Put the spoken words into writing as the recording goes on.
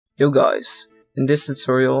Yo guys, in this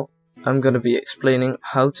tutorial I'm gonna be explaining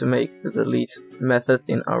how to make the delete method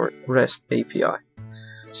in our REST API.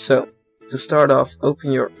 So, to start off,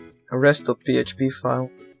 open your rest.php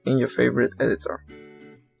file in your favorite editor.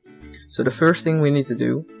 So the first thing we need to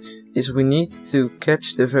do is we need to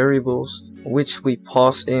catch the variables which we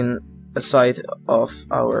pass in aside of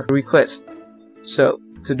our request. So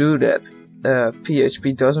to do that,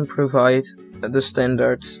 PHP doesn't provide the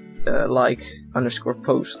standards like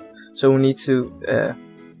 _post, so we need to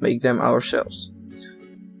make them ourselves.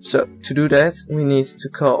 So to do that, we need to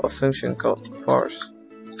call a function called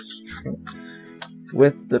parseString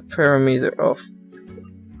with the parameter of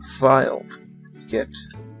file get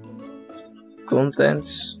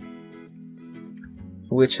contents,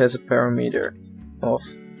 which has a parameter of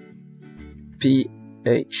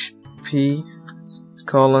PHP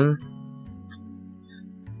colon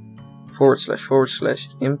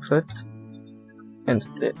 / input, and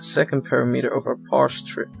the second parameter of our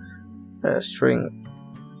parseString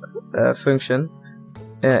function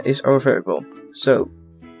is our variable. So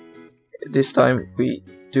this time we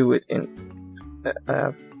do it in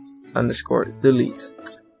 _delete.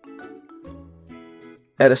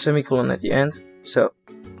 Add a semicolon at the end. So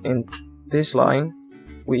in this line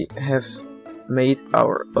we have made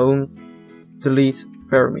our own delete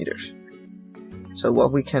parameters. So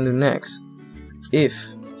what we can do next,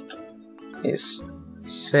 if is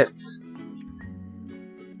set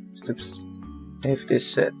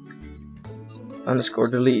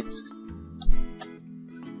 _delete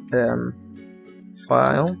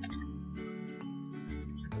file,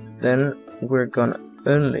 then we're gonna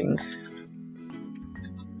unlink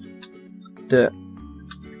the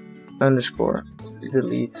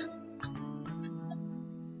 _delete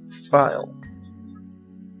file.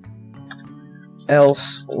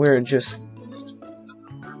 Else we're just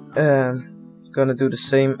gonna do the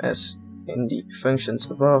same as in the functions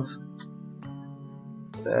above,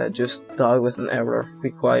 just die with an error,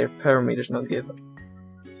 required parameters not given.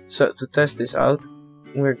 So to test this out,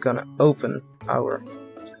 we're gonna open our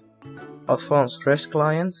advanced REST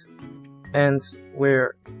client and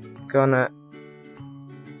we're gonna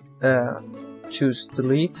choose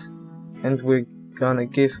delete, and we're gonna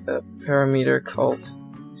give a parameter called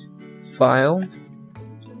file,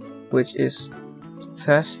 which is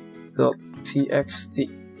test.txt.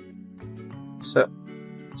 So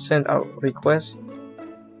send our request,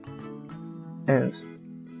 and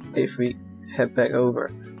if we head back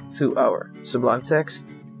over to our Sublime text,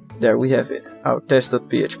 there we have it. Our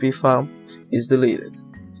test.php file is deleted.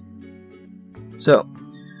 So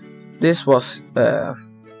this was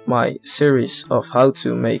my series of how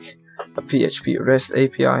to make a PHP REST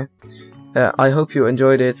API. I hope you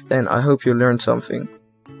enjoyed it and I hope you learned something.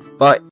 Bye.